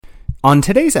On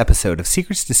today's episode of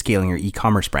Secrets to Scaling Your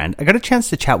E-commerce Brand, I got a chance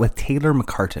to chat with Taylor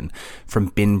McCartan from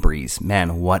Bin Breeze.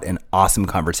 Man, what an awesome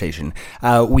conversation.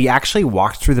 We actually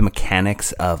walked through the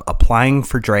mechanics of applying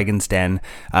for Dragon's Den,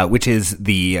 which is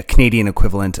the Canadian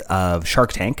equivalent of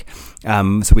Shark Tank.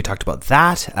 So we talked about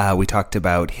that. We talked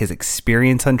about his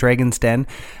experience on Dragon's Den.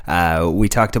 We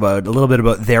talked about a little bit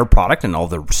about their product and all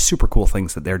the super cool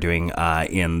things that they're doing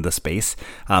in the space.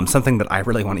 Something that I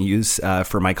really want to use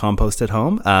for my compost at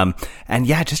home. And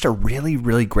yeah, just a really,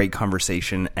 really great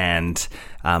conversation. And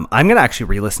I'm going to actually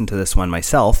re-listen to this one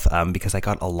myself because I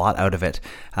got a lot out of it.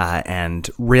 And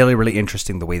really, really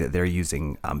interesting the way that they're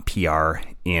using PR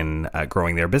in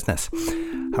growing their business.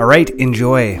 All right,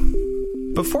 enjoy.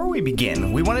 Before we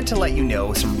begin, we wanted to let you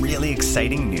know some really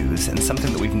exciting news and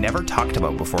something that we've never talked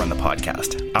about before on the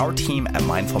podcast. Our team at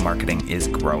Mindful Marketing is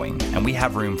growing, and we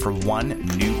have room for one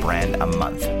new brand a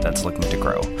month that's looking to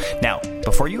grow. Now,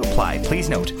 before you apply, please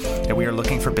note that we are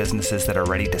looking for businesses that are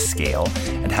ready to scale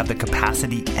and have the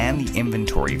capacity and the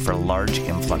inventory for a large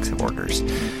influx of orders.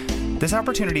 This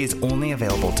opportunity is only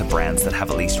available to brands that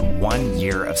have at least 1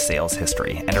 year of sales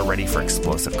history and are ready for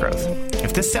explosive growth.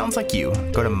 If this sounds like you,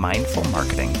 go to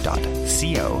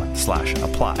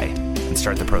mindfulmarketing.co/apply and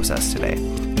start the process today.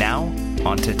 Now,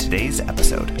 on to today's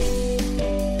episode.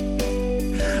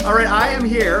 All right, I am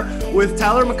here with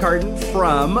Taylor McCartan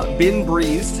from Bin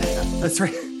Breeze.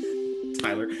 Sorry,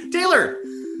 Taylor.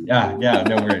 Yeah,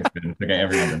 no worries. It's okay,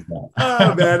 everyone does that.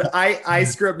 Oh man, I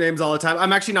screw up names all the time.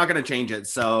 I'm actually not going to change it.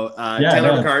 So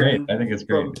Taylor McCartan, I think it's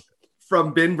great.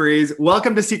 From Bin Breeze.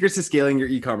 Welcome to Secrets to Scaling Your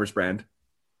E-commerce Brand.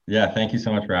 Yeah, thank you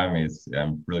so much for having me.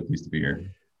 I'm really pleased to be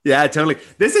here. Yeah, totally.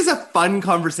 This is a fun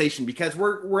conversation because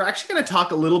we're actually going to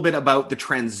talk a little bit about the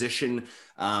transition,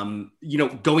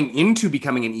 going into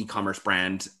becoming an e-commerce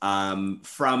brand from,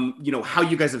 how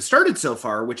you guys have started so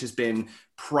far, which has been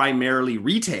primarily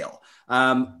retail.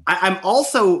 I'm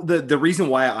also the reason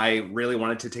why I really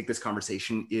wanted to take this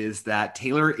conversation is that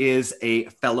Taylor is a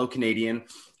fellow Canadian,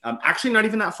 actually not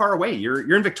even that far away.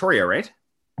 You're in Victoria, right?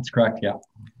 That's correct.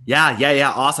 Yeah.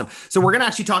 Yeah. Awesome. So we're going to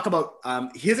actually talk about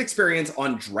his experience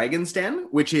on Dragon's Den,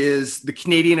 which is the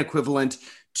Canadian equivalent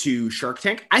to Shark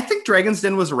Tank. I think Dragon's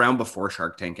Den was around before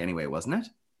Shark Tank anyway, wasn't it?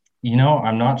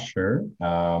 I'm not sure,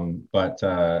 but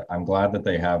I'm glad that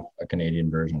they have a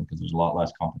Canadian version because there's a lot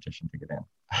less competition to get in.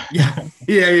 Yeah,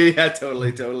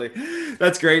 totally.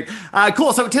 That's great.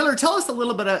 Cool. So Taylor, tell us a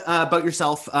little bit about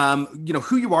yourself,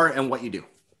 who you are and what you do.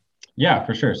 Yeah,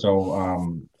 for sure. So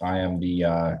I am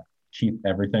the Chief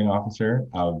Everything Officer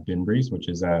of Bin Breeze, which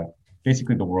is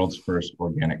basically the world's first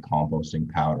organic composting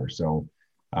powder. So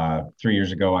 3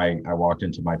 years ago, I walked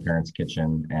into my parents'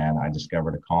 kitchen and I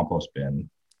discovered a compost bin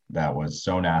that was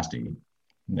so nasty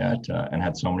that and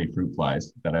had so many fruit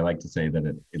flies that I like to say that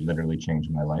it literally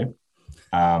changed my life.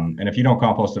 And if you don't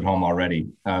compost at home already,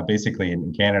 basically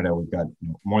in Canada, we've got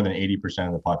more than 80%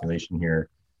 of the population here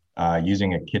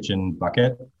using a kitchen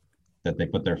bucket that they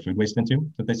put their food waste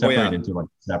into, that they separate into like a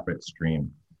separate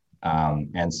stream.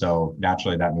 And so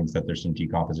naturally that means that there's some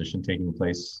decomposition taking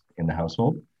place in the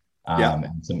household.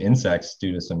 And some insects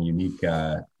due to some unique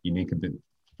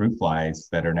fruit flies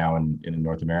that are now in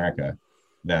North America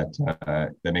that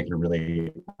make it a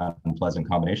really unpleasant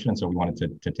combination. And so we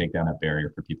wanted to take down that barrier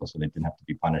for people so they didn't have to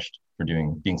be punished for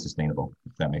being sustainable,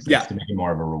 if that makes sense, to make it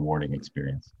more of a rewarding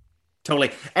experience.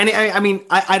 Totally. And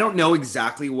I don't know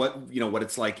exactly what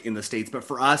it's like in the States, but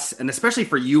for us, and especially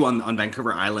for you on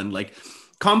Vancouver Island, like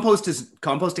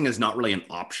composting is not really an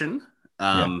option.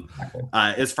 Exactly.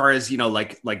 As far as,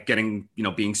 like getting,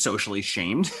 being socially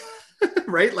shamed.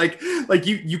 Right? Like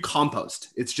you compost.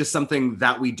 It's just something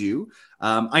that we do.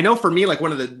 I know for me, like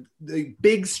one of the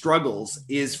big struggles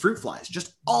is fruit flies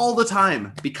just all the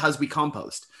time because we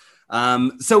compost.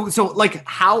 So like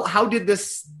how did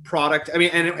this product,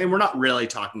 and we're not really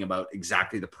talking about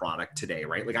exactly the product today,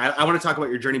 right? Like I want to talk about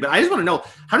your journey, but I just want to know,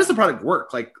 how does the product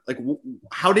work? Like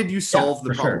how did you solve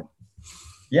the problem? Sure.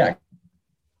 Yeah.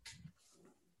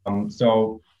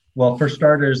 Well, for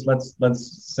starters, let's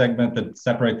separate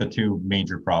the two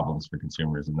major problems for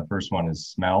consumers. And the first one is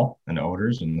smell and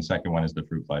odors, and the second one is the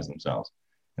fruit flies themselves.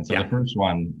 And so the first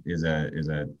one is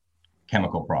a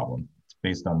chemical problem. It's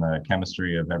based on the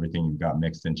chemistry of everything you've got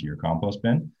mixed into your compost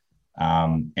bin.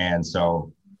 And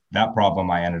so that problem,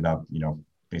 I ended up,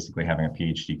 basically having a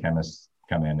PhD chemist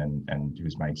come in and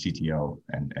who's my CTO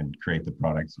and create the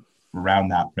product around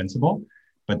that principle.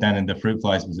 But then in the fruit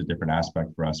flies was a different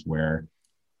aspect for us where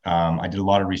I did a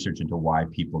lot of research into why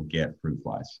people get fruit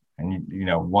flies. And,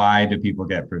 why do people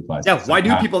get fruit flies? Yeah, why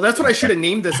do people? That's what I should have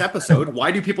named this episode. Why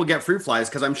do people get fruit flies?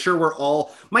 Because I'm sure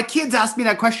my kids ask me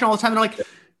that question all the time. They're like,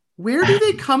 where do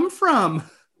they come from?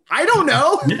 I don't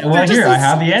know. Yeah, well, here, I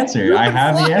have the answer. I stupid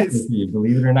have the answer flies. for you.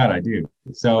 Believe it or not, I do.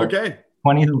 So Okay.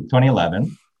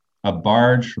 2011, a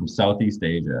barge from Southeast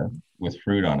Asia with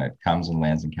fruit on it comes and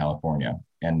lands in California.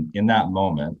 And in that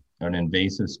moment, an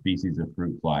invasive species of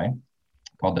fruit fly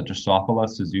called the Drosophila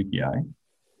suzukii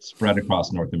spread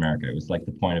across North America. It was like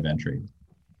the point of entry.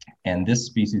 And this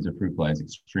species of fruit fly is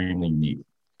extremely unique.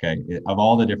 Okay. Of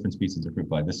all the different species of fruit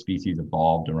fly, this species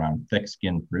evolved around thick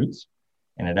skinned fruits.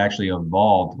 And it actually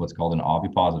evolved what's called an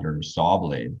ovipositor or saw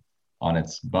blade on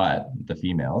its butt, the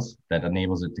females, that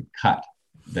enables it to cut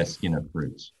the skin of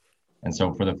fruits. And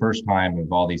so for the first time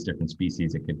of all these different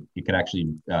species, it could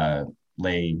actually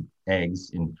lay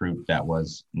eggs in fruit that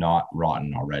was not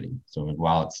rotten already. So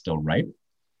while it's still ripe,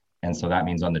 and so that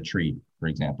means on the tree, for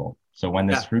example. So when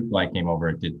this Yeah. fruit fly came over,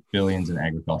 it did billions in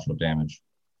agricultural damage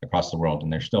across the world,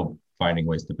 and they're still finding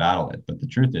ways to battle it. But the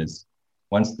truth is,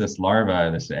 once this larva,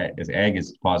 this egg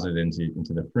is deposited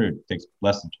into the fruit, it takes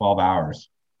less than 12 hours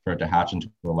for it to hatch into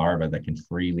a larva that can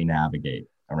freely navigate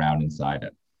around inside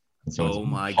it. And so it's Oh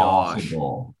my gosh.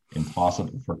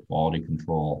 impossible for quality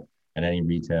control at any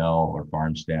retail or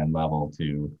farm stand level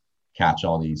to catch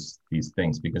all these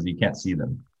things because you can't see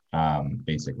them.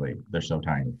 Basically, they're so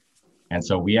tiny. And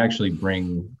so we actually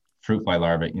bring fruit fly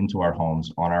larvae into our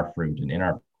homes on our fruit and in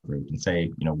our fruit and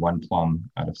say, one plum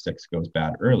out of six goes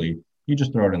bad early. You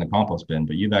just throw it in the compost bin,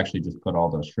 but you've actually just put all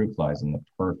those fruit flies in the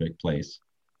perfect place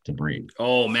to breed.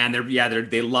 Oh man,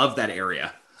 they love that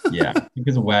area. Yeah,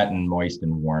 because of wet and moist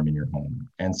and warm in your home.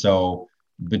 And so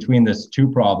between this two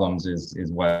problems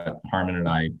is what Harmon and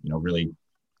I, really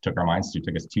took our minds to. It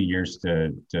took us 2 years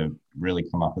to really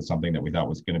come up with something that we thought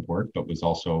was going to work, but was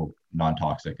also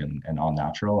non-toxic and all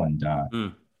natural. And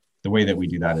the way that we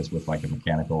do that is with like a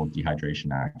mechanical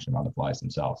dehydration action on the flies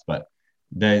themselves. But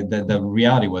the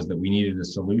reality was that we needed a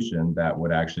solution that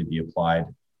would actually be applied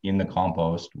in the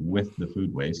compost with the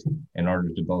food waste in order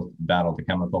to both battle the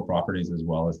chemical properties as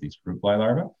well as these fruit fly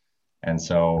larvae. And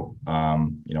so,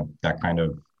 that kind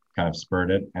of spurred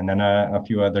it. And then a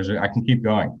few others, I can keep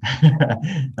going.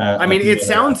 I mean, it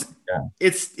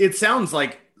sounds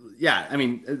like, yeah, I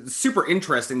mean, super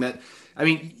interesting that, I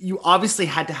mean, you obviously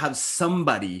had to have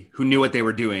somebody who knew what they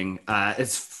were doing,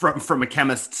 as from a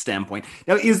chemist standpoint.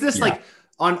 Now, is this like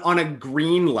on a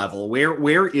green level?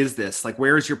 Where is this? Like,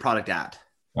 where is your product at?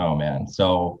 Oh man.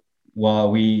 So,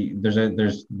 well,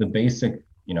 there's the basic,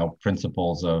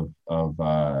 principles of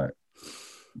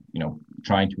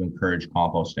trying to encourage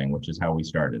composting, which is how we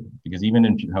started. Because even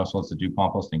in households that do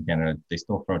compost in Canada, they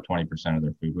still throw 20% of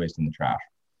their food waste in the trash.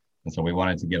 And so we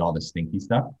wanted to get all the stinky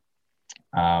stuff.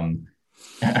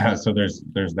 So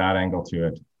there's that angle to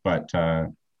it. But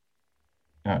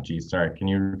oh geez, sorry. Can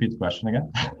you repeat the question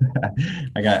again?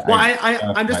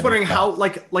 I'm just wondering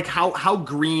how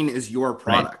green is your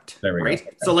product, right? There we right?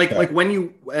 go. So like when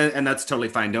you, and that's totally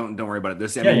fine. Don't worry about it.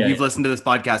 This, I mean, you've listened to this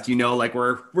podcast, like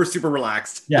we're super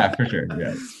relaxed. Yeah, for sure.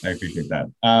 Yeah, I appreciate that.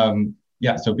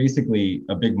 So basically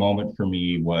a big moment for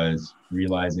me was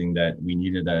realizing that we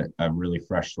needed a really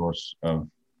fresh source of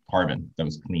carbon that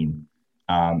was clean.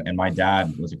 And my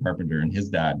dad was a carpenter and his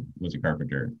dad was a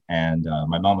carpenter. And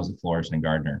my mom was a florist and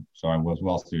gardener. So I was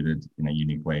well suited in a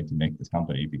unique way to make this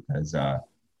company because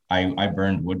I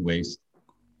burned wood waste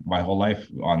my whole life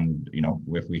on,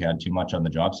 if we had too much on the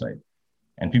job site.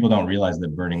 And people don't realize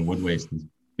that burning wood waste is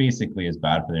basically as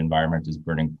bad for the environment as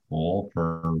burning coal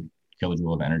per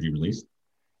kilojoule of energy released.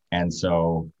 And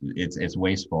so it's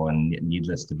wasteful and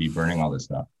needless to be burning all this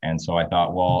stuff. And so I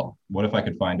thought, well, what if I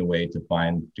could find a way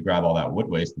to grab all that wood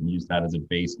waste and use that as a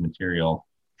base material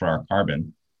for our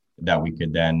carbon that we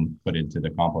could then put into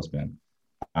the compost bin.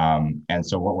 And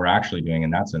so what we're actually doing in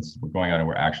that sense, we're going out and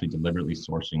we're actually deliberately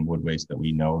sourcing wood waste that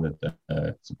we know that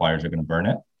the suppliers are going to burn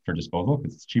it for disposal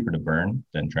because it's cheaper to burn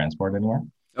than transport anywhere.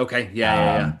 Okay.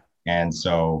 Yeah. And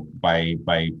so by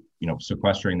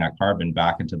sequestering that carbon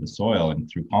back into the soil and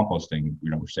through composting,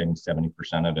 we're saving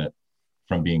 70% of it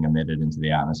from being emitted into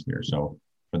the atmosphere. So,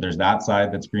 but there's that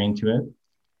side that's green to it.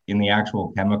 In the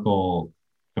actual chemical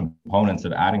components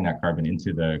of adding that carbon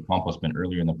into the compost bin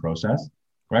earlier in the process,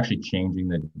 we're actually changing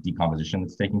the decomposition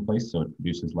that's taking place. So it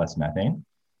produces less methane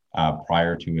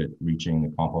prior to it reaching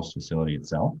the compost facility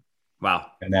itself. Wow.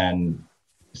 And then,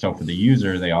 so for the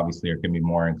user, they obviously are going to be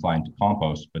more inclined to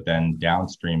compost, but then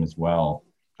downstream as well,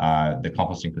 the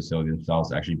composting facility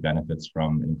themselves actually benefits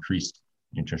from increased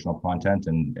nutritional content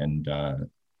and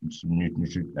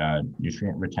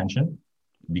nutrient retention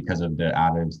because of the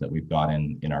additives that we've got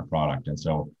in our product. And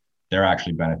so they're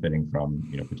actually benefiting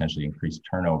from, potentially increased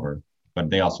turnover, but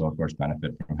they also, of course,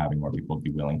 benefit from having more people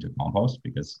be willing to compost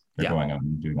because they're going out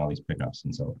and doing all these pickups.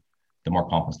 And so the more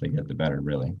compost they get, the better,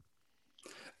 really.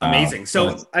 Amazing.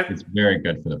 So it's very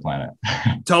good for the planet.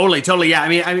 totally. Yeah. I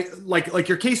mean, like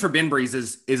your case for Bin Breeze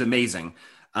is amazing.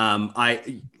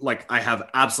 I have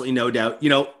absolutely no doubt.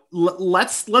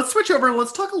 Let's switch over and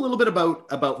let's talk a little bit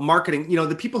about marketing.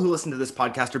 The people who listen to this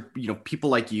podcast are people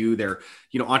like you. They're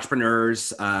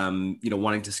entrepreneurs.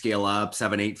 Wanting to scale up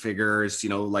 7-8 figures.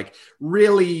 Like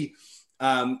really.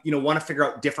 Want to figure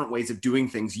out different ways of doing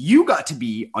things. You got to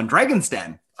be on Dragon's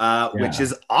Den, which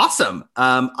is awesome.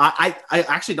 I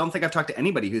actually don't think I've talked to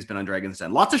anybody who's been on Dragon's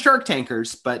Den. Lots of Shark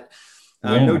Tankers, but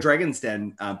no Dragon's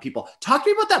Den people. Talk to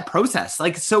me about that process.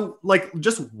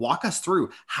 Just walk us through.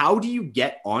 How do you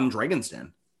get on Dragon's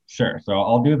Den? Sure. So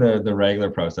I'll do the regular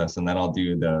process, and then I'll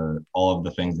do all of the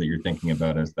things that you're thinking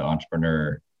about as the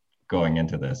entrepreneur going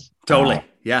into this. Totally.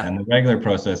 Yeah. And the regular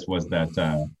process was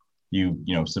that you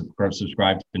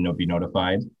subscribe to be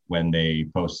notified when they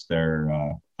post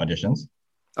their auditions.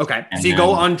 Okay. And so you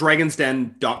go on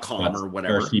dragonsden.com or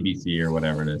whatever. Or CBC or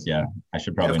whatever it is. Yeah. I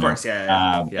should probably know. Of course.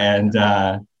 Yeah. And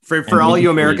for all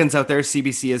you Americans out there,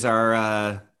 CBC is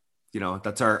our,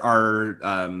 that's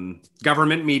our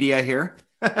government media here.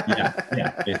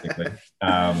 yeah, basically.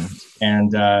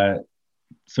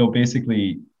 So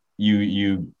basically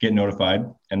you get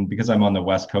notified, and because I'm on the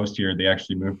West Coast here, they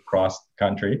actually moved across the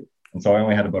country. And so I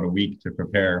only had about a week to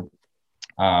prepare.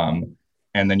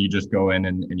 And then you just go in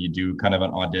and you do kind of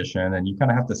an audition, and you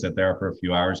kind of have to sit there for a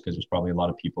few hours because there's probably a lot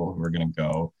of people who are going to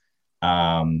go.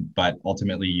 But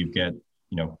ultimately you get,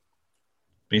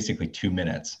 basically 2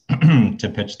 minutes to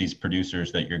pitch these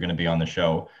producers that you're going to be on the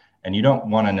show. And you don't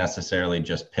want to necessarily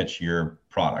just pitch your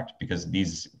product, because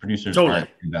these producers aren't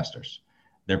investors.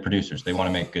 They're producers. They want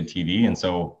to make good TV. And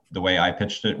so the way I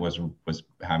pitched it was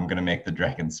I'm going to make the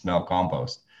dragons smell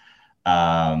compost.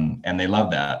 And they love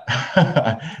that.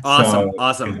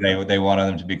 Awesome. They wanted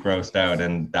them to be grossed out,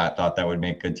 and thought that would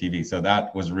make good TV. So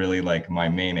that was really like my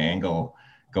main angle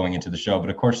going into the show. But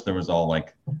of course there was all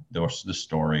like the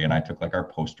story, and I took like our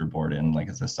poster board in like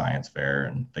it's a science fair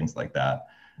and things like that.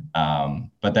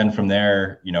 But then from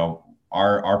there,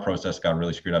 our process got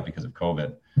really screwed up because of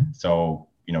COVID. So,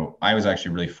 I was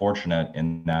actually really fortunate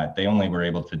in that they only were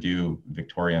able to do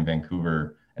Victoria and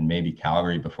Vancouver and maybe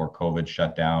Calgary before COVID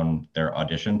shut down their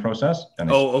audition process.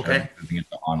 And okay. Moving it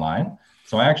to online.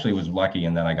 So I actually was lucky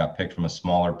in that I got picked from a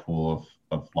smaller pool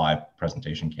of live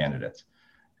presentation candidates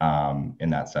in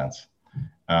that sense.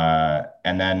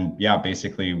 And then,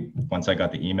 basically once I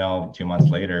got the email 2 months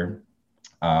later,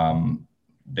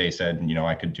 they said,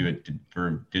 I could do it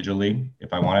for digitally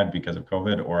if I wanted because of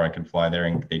COVID, or I could fly there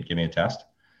and they'd give me a test.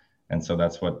 And so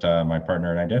that's what my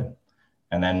partner and I did.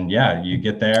 And then, you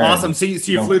get there. Awesome. So you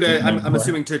flew to, I'm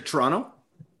assuming, to Toronto?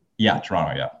 Yeah,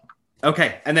 Toronto. Yeah.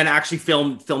 Okay. And then actually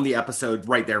film the episode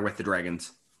right there with the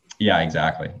dragons. Yeah,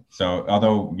 exactly. So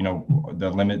although, the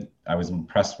limit, I was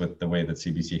impressed with the way that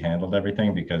CBC handled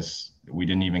everything, because we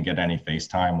didn't even get any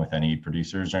FaceTime with any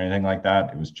producers or anything like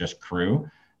that. It was just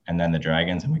crew and then the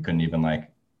dragons, and we couldn't even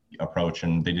like approach,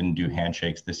 and they didn't do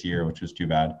handshakes this year, which was too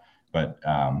bad. But,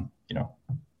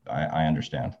 I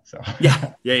understand. So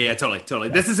yeah, totally. Yeah.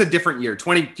 This is a different year.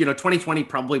 2020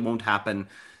 probably won't happen,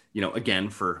 again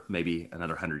for maybe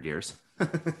another 100 years.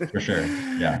 For sure.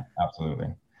 Yeah,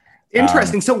 absolutely.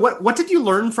 Interesting. So what did you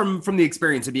learn from the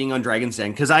experience of being on Dragon's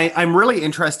Den? Because I'm really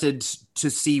interested to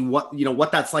see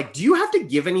what that's like. Do you have to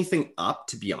give anything up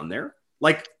to be on there?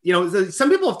 Like, some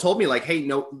people have told me like, hey,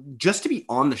 no, just to be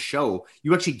on the show,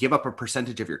 you actually give up a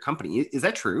percentage of your company. Is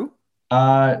that true?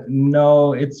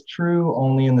 No, it's true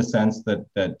only in the sense that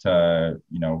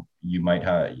you might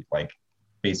have, like,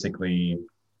 basically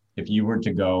if you were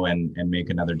to go and make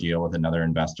another deal with another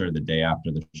investor the day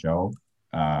after the show,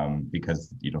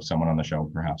 because someone on the show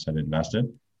perhaps had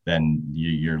invested, then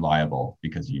you're liable,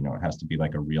 because it has to be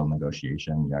like a real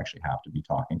negotiation. You actually have to be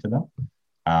talking to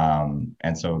them,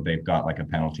 and so they've got like a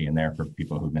penalty in there for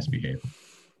people who misbehave.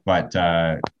 But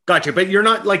gotcha. But you're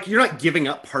not giving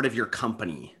up part of your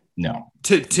company. No.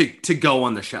 To go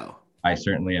on the show. I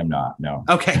certainly am not. No.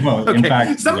 Okay. Well, okay. In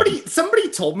fact, somebody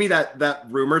told me that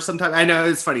rumor sometime. I know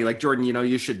it's funny. Like, Jordan,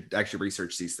 you should actually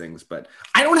research these things, but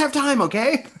I don't have time.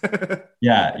 Okay.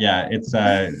 Yeah. It's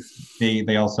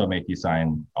they also make you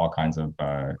sign all kinds of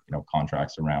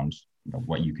contracts around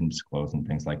what you can disclose and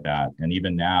things like that. And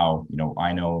even now,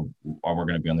 I know we're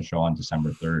going to be on the show on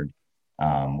December 3rd,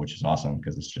 which is awesome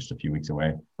because it's just a few weeks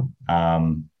away.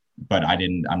 But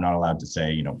I'm not allowed to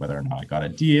say, whether or not I got a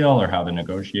deal or how the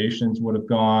negotiations would have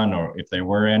gone, or if there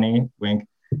were any, wink,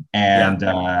 and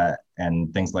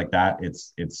things like that.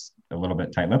 It's a little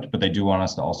bit tight-lipped, but they do want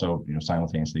us to also,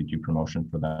 simultaneously do promotion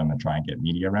for them and try and get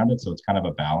media around it. So it's kind of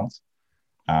a balance,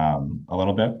 a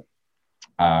little bit.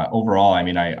 Overall, I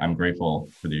mean, I'm grateful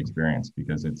for the experience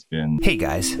because it's been. Hey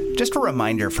guys, just a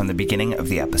reminder from the beginning of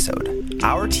the episode.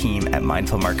 Our team at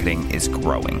Mindful Marketing is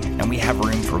growing, and we have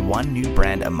room for one new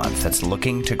brand a month that's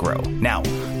looking to grow. Now,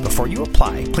 before you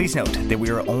apply, please note that we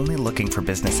are only looking for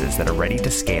businesses that are ready to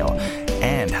scale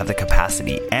and have the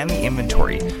capacity and the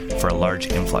inventory for a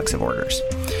large influx of orders.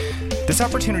 This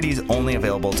opportunity is only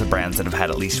available to brands that have had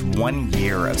at least 1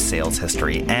 year of sales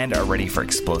history and are ready for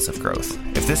explosive growth.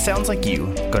 If this sounds like you,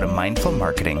 go to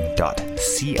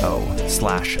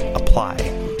mindfulmarketing.co/apply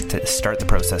to start the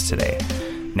process today.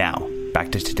 Now,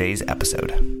 back to today's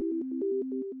episode.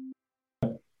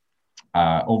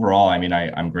 Overall, I mean,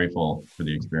 I'm grateful for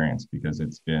the experience because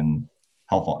it's been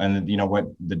helpful. And you know what,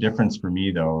 the difference for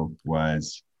me though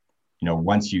was,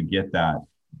 once you get that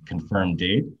confirmed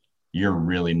date, you're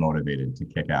really motivated to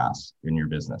kick ass in your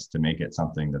business, to make it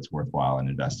something that's worthwhile and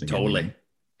investing in. Totally.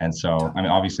 And so, I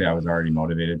mean, obviously I was already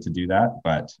motivated to do that,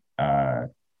 but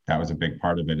that was a big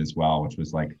part of it as well, which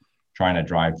was like trying to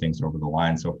drive things over the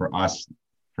line. So for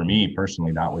me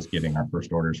personally, that was getting our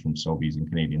first orders from Sobeys and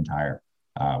Canadian Tire,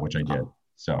 which I did.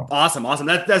 So awesome.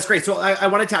 That's great. So I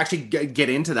wanted to actually get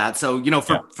into that. So,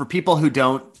 for people who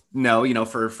don't know,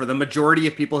 for the majority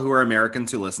of people who are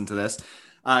Americans who listen to this,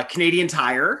 Canadian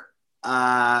Tire,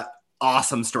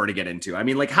 awesome store to get into. I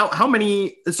mean, like how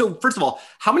many, so first of all,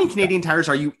 how many Canadian Tires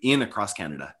are you in across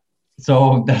Canada?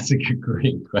 So that's a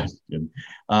great question.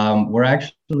 We're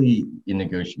actually in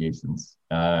negotiations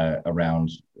around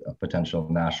a potential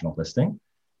national listing.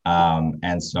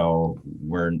 And so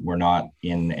we're not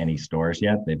in any stores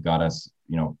yet. They've got us,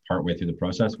 partway through the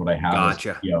process. What I have is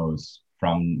POs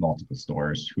from multiple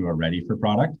stores who are ready for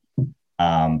product.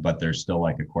 But there's still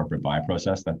like a corporate buy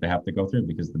process that they have to go through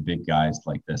because the big guys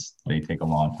like this, they take a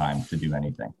long time to do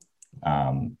anything.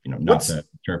 Not to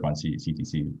chirp on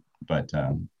CTC, but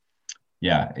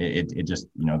it just,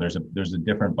 there's a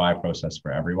different buy process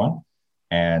for everyone.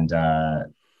 And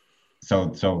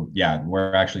so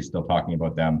we're actually still talking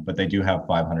about them, but they do have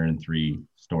 503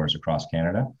 stores across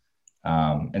Canada.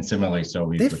 And similarly,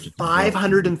 so they have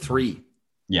 503.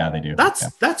 Yeah, they do.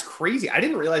 That's crazy. I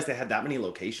didn't realize they had that many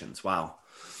locations. Wow.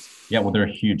 Yeah, well, they're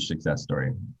a huge success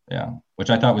story. Yeah, which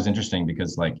I thought was interesting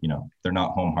because, they're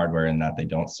not home hardware in that they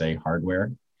don't say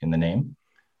hardware in the name.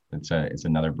 It's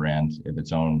another brand of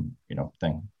its own,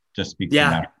 thing. Just speaks to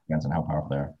national brands and how powerful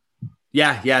they are.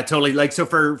 Yeah, totally. Like, so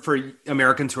for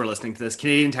Americans who are listening to this,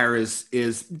 Canadian Tire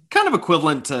is kind of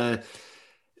equivalent to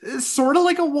sort of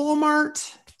like a Walmart.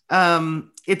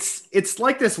 It's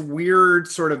like this weird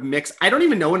sort of mix. I don't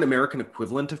even know an American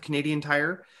equivalent of Canadian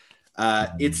Tire.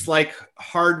 It's like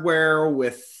hardware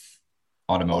with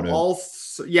automotive,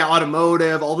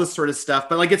 automotive, all this sort of stuff.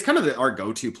 But like, it's kind of our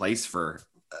go-to place for,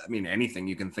 anything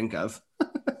you can think of.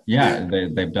 Yeah,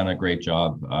 they've done a great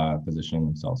job positioning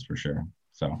themselves for sure.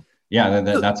 So yeah,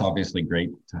 that's obviously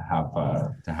great to have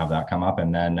that come up.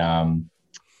 And then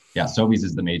Sobeys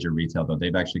is the major retail though.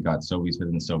 They've actually got Sobeys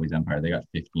within the Sobeys empire. They got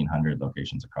 1,500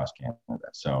 locations across Canada.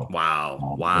 So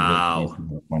wow,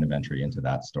 point of entry into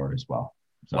that store as well.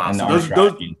 So, wow. And So our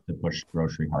strategy is to push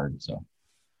grocery hard. So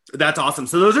that's awesome.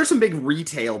 So those are some big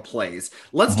retail plays.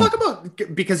 Let's talk about,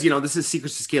 because this is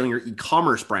Secrets to Scaling Your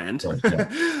E-commerce brand. Course,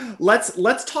 yeah.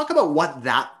 Let's talk about what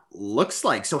that looks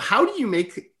like. So how do you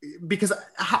because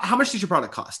how much does your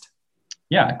product cost?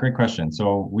 Yeah, great question.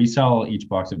 So we sell each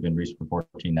box of Bin Breeze for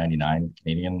 $14.99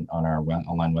 Canadian on our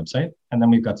online website. And then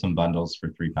we've got some bundles for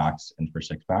 3-packs and for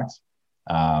 6-packs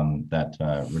that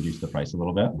reduce the price a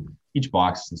little bit. Each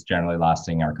box is generally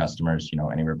lasting our customers,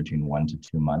 anywhere between 1 to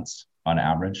 2 months on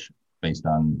average based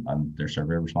on their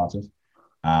survey responses.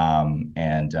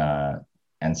 And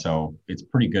so it's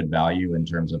pretty good value in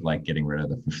terms of like getting rid of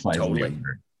the flies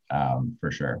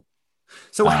for sure.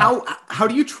 So how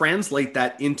do you translate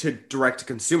that into direct to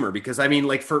consumer? Because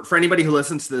for anybody who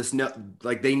listens to this,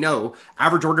 they know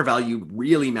average order value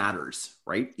really matters,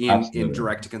 right? In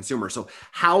direct to consumer. So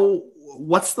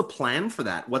what's the plan for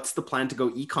that? What's the plan to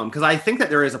go e-com? Because I think that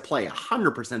there is a play,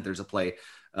 100% there's a play.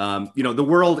 The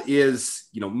world is,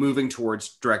 moving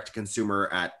towards direct to consumer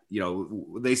at,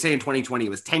 they say in 2020, it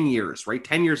was 10 years, right?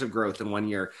 10 years of growth in 1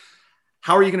 year.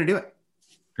 How are you going to do it?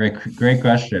 Great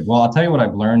question. Well, I'll tell you what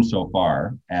I've learned so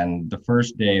far. And the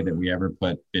first day that we ever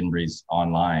put Bin Breeze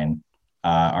online,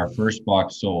 our first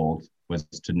box sold was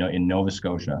in Nova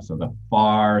Scotia, so the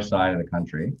far side of the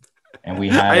country. And we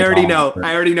had I already know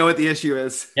what the issue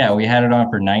is. Yeah, we had it on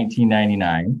for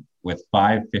 $19.99 with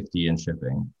 $5.50 in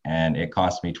shipping, and it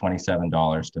cost me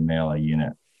 $27 to mail a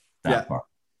unit that far.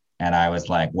 And I was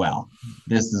like, well,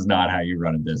 this is not how you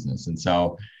run a business. And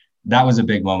so that was a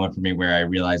big moment for me where I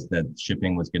realized that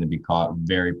shipping was going to be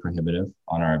very prohibitive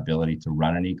on our ability to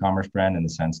run an e-commerce brand, in the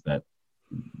sense that,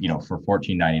 for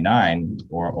 $14.99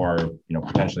 or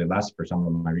potentially less for some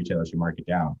of my retailers who mark it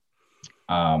down.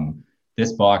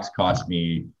 This box cost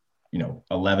me,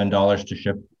 $11 to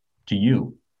ship to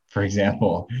you, for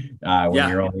example, when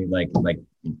you're only like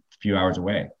a few hours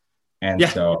away. And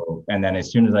so, and then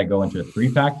as soon as I go into a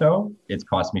 3-pack though, it's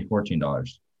cost me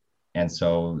 $14. And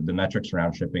so the metrics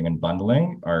around shipping and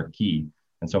bundling are key.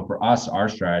 And so for us, our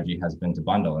strategy has been to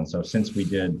bundle. And so since we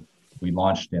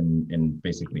launched in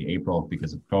basically April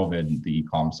because of COVID, the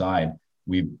e-com side,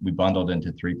 we bundled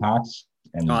into 3-packs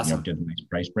and did a nice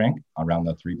price break around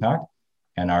the 3-pack.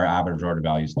 And our average order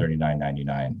value is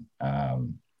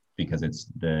 $39.99 because that's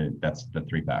the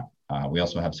 3-pack. We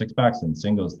also have 6-packs and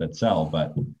singles that sell,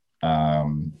 but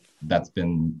that's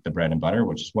been the bread and butter,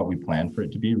 which is what we planned for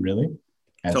it to be, really.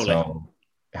 And so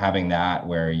having that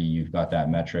where you've got that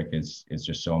metric is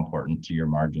just so important to your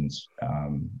margins.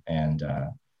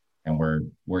 And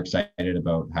we're excited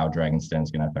about how Dragon's Den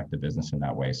is going to affect the business in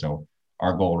that way. So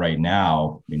our goal right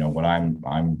now, what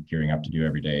I'm gearing up to do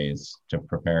every day is to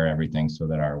prepare everything so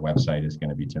that our website is going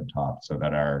to be tip top, so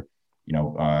that our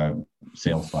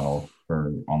sales funnel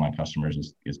for online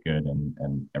customers is good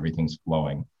and everything's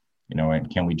flowing.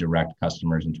 And can we direct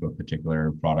customers into a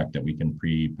particular product that we can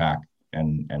pre-pack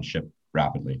and ship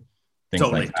rapidly? Things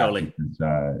like that, totally.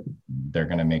 Because, they're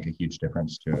going to make a huge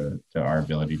difference to our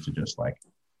ability to just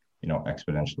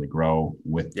exponentially grow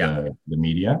with the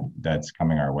media that's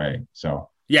coming our way. So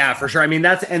yeah, for sure. I mean,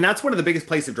 that's one of the biggest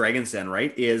plays of Dragon's Den,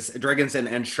 right? Is Dragon's Den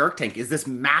and Shark Tank is this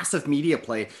massive media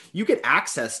play. You get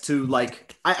access to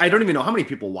I don't even know how many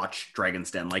people watch Dragon's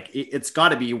Den. It's got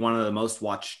to be one of the most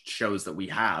watched shows that we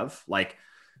have,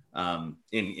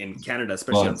 in Canada,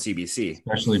 especially on CBC.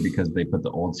 Especially because they put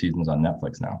the old seasons on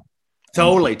Netflix now.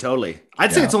 Totally.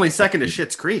 I'd say it's only second to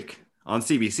Schitt's Creek on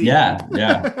CBC. Yeah,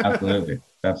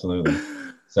 absolutely.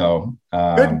 So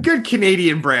good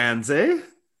Canadian brands, eh?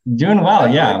 Doing well,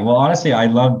 yeah. Well, honestly, I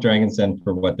love Dragon's Den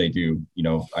for what they do.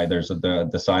 There's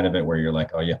the side of it where you're like,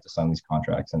 oh, you have to sign these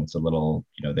contracts, and it's a little,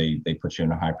 they put you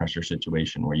in a high pressure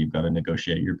situation where you've got to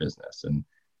negotiate your business, and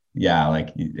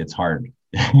it's hard.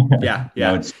 Yeah.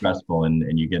 It's stressful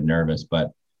and you get nervous,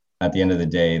 but at the end of the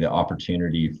day, the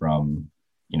opportunity from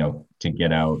to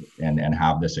get out and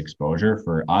have this exposure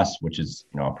for us, which is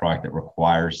a product that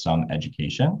requires some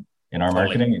education in our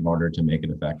marketing in order to make it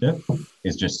effective,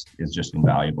 is just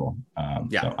invaluable.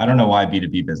 So I don't know why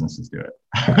B2B businesses do it.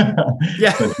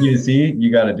 Yeah. But B2C,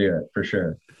 you got to do it for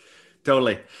sure.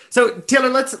 Totally. So Taylor,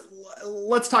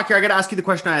 let's talk here. I got to ask you the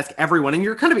question I ask everyone, and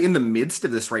you're kind of in the midst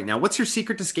of this right now. What's your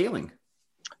secret to scaling?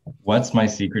 What's my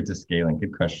secret to scaling?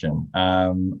 Good question.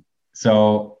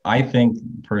 So I think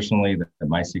personally that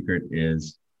my secret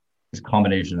is a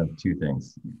combination of two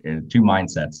things, two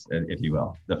mindsets, if you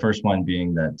will. The first one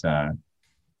being that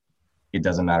it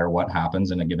doesn't matter what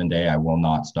happens in a given day. I will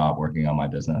not stop working on my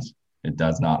business. It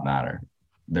does not matter.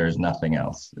 There's nothing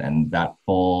else. And that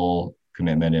full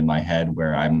commitment in my head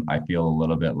where I feel a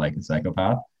little bit like a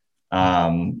psychopath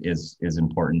is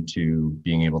important to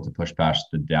being able to push past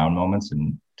the down moments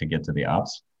and to get to the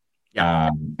ups. Yeah.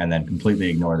 And then completely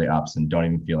ignore the ups and don't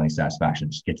even feel any satisfaction.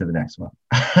 Just get to the next one.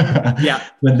 Yeah.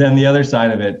 But then the other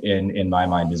side of it in my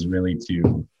mind is really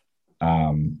to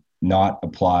not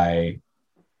apply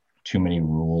too many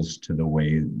rules to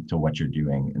what you're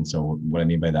doing. And so what I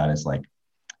mean by that is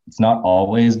it's not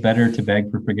always better to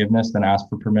beg for forgiveness than ask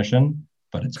for permission,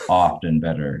 but it's often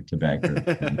better to beg for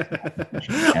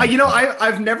permission.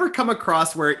 I've never come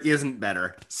across where it isn't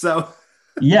better. So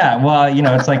yeah, well,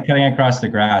 it's like cutting across the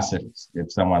grass.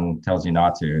 If someone tells you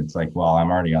not to, it's like, well, I'm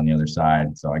already on the other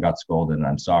side. So I got scolded and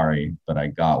I'm sorry, but I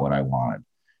got what I wanted.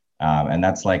 And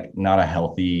that's not a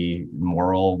healthy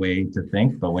moral way to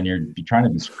think. But when you're trying to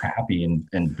be scrappy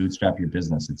and bootstrap your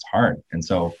business, it's hard. And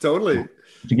so totally.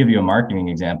 To give you a marketing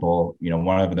example,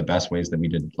 one of the best ways that we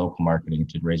did local marketing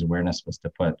to raise awareness was to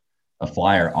put a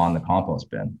flyer on the compost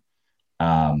bin.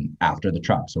 After the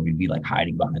truck. So we'd be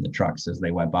hiding behind the trucks as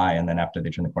they went by. And then after they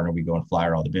turn the corner, we go and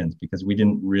flyer all the bins because we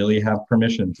didn't really have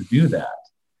permission to do that.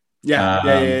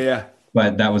 Yeah.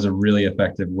 But that was a really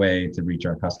effective way to reach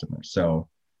our customers. So,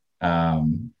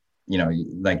 that's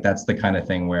the kind of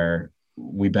thing where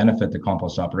we benefit the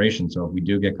compost operation. So if we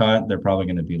do get caught, they're probably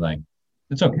going to be like,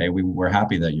 it's okay. We're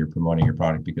happy that you're promoting your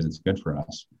product because it's good for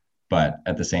us. But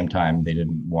at the same time, they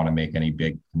didn't want to make any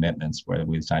big commitments where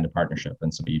we signed a partnership.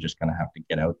 And so you just kind of have to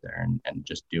get out there and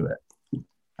just do it.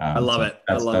 I love it.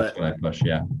 That's what I push.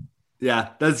 Yeah. Yeah,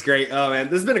 that's great. Oh man,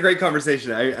 this has been a great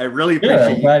conversation. I really appreciate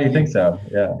I'm glad you think so.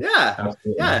 Yeah. Yeah.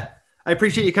 Absolutely. Yeah. I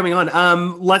appreciate you coming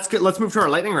on. Let's move to our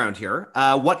lightning round here.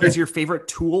 What is your favorite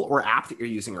tool or app that you're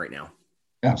using right now?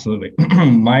 Absolutely.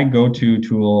 My go-to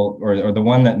tool, or the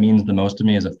one that means the most to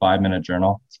me, is a 5-minute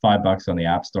journal. It's $5 on the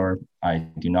App Store. I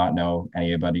do not know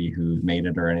anybody who made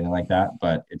it or anything like that,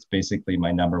 but it's basically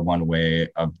my number one way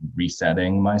of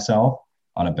resetting myself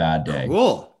on a bad day.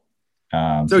 Cool.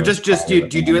 So just do you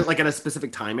do it like at a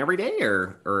specific time every day,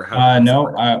 or how?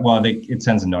 No. Well, it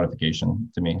sends a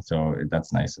notification to me, so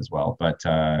that's nice as well. But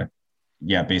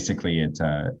yeah, basically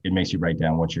it makes you write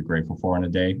down what you're grateful for in a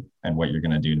day and what you're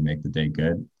going to do to make the day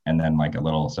good. And then like a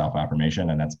little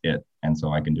self-affirmation, and that's it. And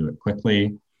so I can do it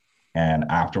quickly. And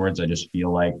afterwards, I just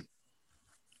feel like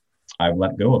I've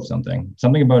let go of something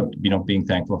about, being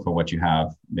thankful for what you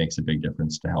have makes a big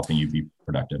difference to helping you be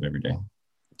productive every day.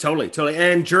 Totally.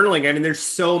 And journaling, I mean, there's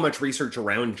so much research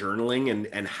around journaling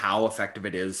and how effective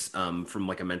it is from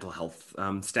like a mental health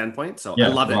standpoint. So yeah, I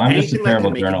love it. I'm just a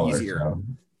terrible journaler. So.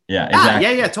 Yeah,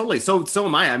 exactly. Yeah, totally. So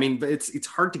am I. I mean, but it's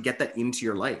hard to get that into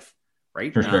your life,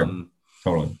 right? For sure.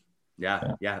 Totally.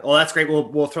 Yeah. Well, that's great.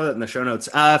 We'll throw that in the show notes.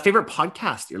 Favorite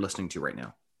podcast you're listening to right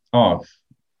now? Oh,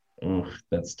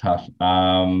 that's tough.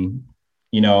 I want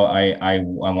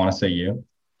to say you.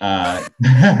 Don't. I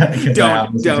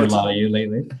listened to a lot of you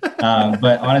lately.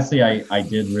 But honestly, I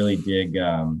did really dig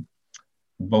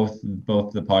both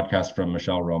the podcast from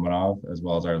Michelle Romanov as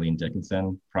well as Arlene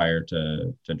Dickinson prior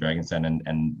to Dragon's Den,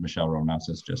 and Michelle Romanov's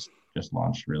has just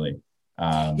launched really.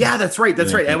 Yeah, that's right.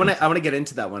 That's right. I want to get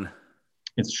into that one.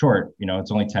 It's short,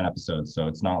 it's only 10 episodes, so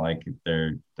it's not like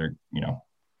they're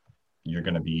you're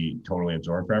going to be totally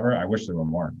absorbed forever. I wish there were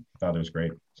more. I thought it was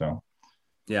great. So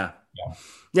yeah.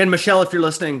 And Michelle, if you're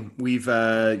listening, we've,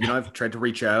 I've tried to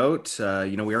reach out. We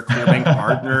are Clearbank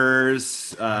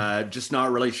partners. Just not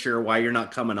really sure why you're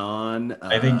not coming on.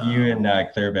 I think you and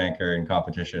Clearbank are in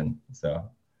competition. So.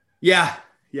 Yeah.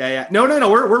 No.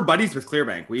 We're buddies with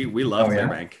Clearbank. We love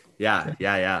Clearbank.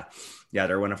 Yeah.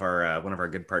 They're one of our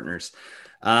good partners.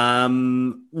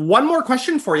 One more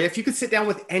question for you. If you could sit down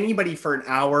with anybody for an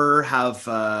hour, have,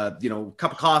 a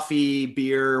cup of coffee,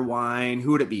 beer, wine,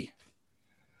 who would it be?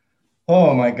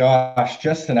 Oh my gosh,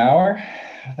 just an hour?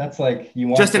 That's like you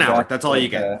want just an hour. That's all you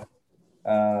get.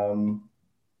 I'm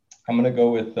gonna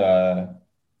go with I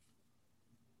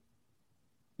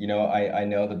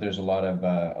know that there's a lot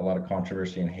of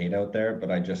controversy and hate out there, but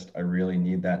I really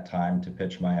need that time to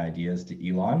pitch my ideas to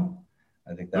Elon.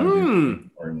 I think that would be really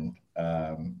important.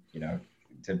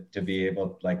 To be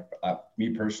able, like me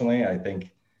personally, I think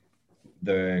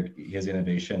his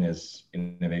innovation is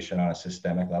innovation on a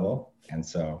systemic level, and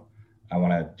so I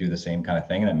want to do the same kind of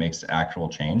thing, and it makes actual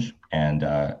change. And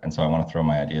so I want to throw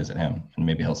my ideas at him, and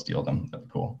maybe he'll steal them. That'd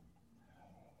be cool.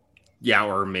 Yeah,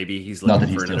 or maybe he's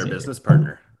looking for another business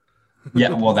partner. Yeah,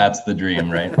 well, that's the dream,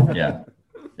 right? Yeah,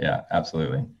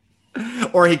 absolutely.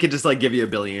 Or he could just like give you $1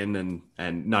 billion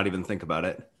and not even think about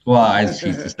it. Well, he's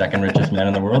the second richest man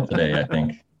in the world today, I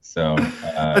think. So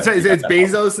that's right. It's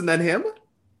Bezos and then him.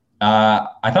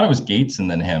 I thought it was Gates and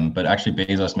then him, but actually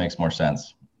Bezos makes more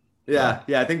sense. Yeah,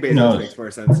 I think Bezos makes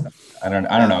more sense. I don't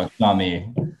know. It's not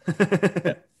me.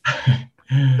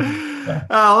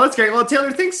 Oh, that's great. Well,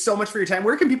 Taylor, thanks so much for your time.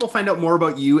 Where can people find out more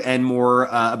about you and more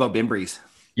about BinBreeze?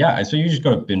 Yeah, so you just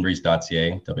go to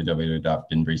binbreeze.ca,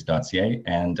 www.binbreeze.ca.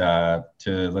 And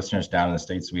to listeners down in the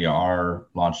States, we are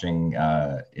launching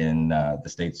in the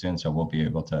States soon. So we'll be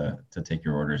able to take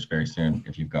your orders very soon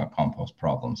if you've got compost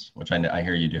problems, which I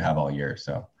hear you do have all year.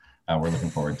 So we're looking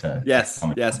forward to. Yes.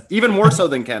 Even more so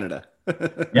than Canada.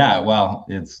 Yeah, well,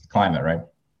 it's climate, right?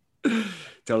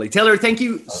 Totally. Taylor, thank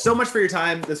you so much for your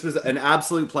time. This was an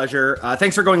absolute pleasure.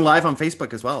 Thanks for going live on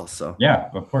Facebook as well. So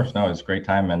yeah, of course. No, it was a great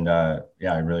time. And I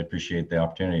really appreciate the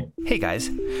opportunity. Hey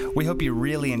guys, we hope you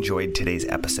really enjoyed today's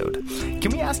episode.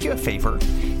 Can we ask you a favor?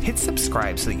 Hit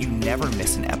subscribe so that you never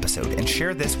miss an episode, and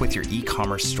share this with your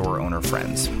e-commerce store owner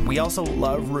friends. We also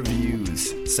love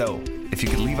reviews. So if you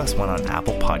could leave us one on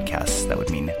Apple Podcasts, that would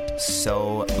mean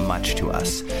so much to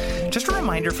us. Just a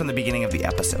reminder from the beginning of the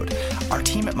episode, our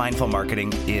team at Mindful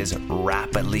Marketing is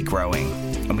rapidly growing,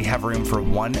 and we have room for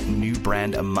one new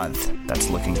brand a month that's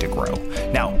looking to grow.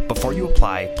 Now, before you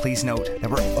apply, please note that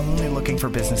we're only looking for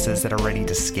businesses that are ready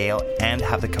to scale and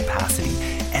have the capacity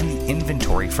and the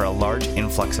inventory for a large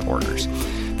influx of orders.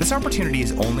 This opportunity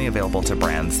is only available to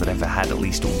brands that have had at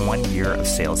least 1 year of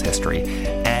sales history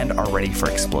and are ready for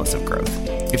explosive growth.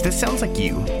 If this sounds like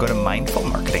you, go to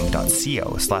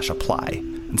mindfulmarketing.co/apply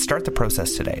and start the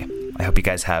process today. I hope you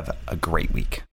guys have a great week.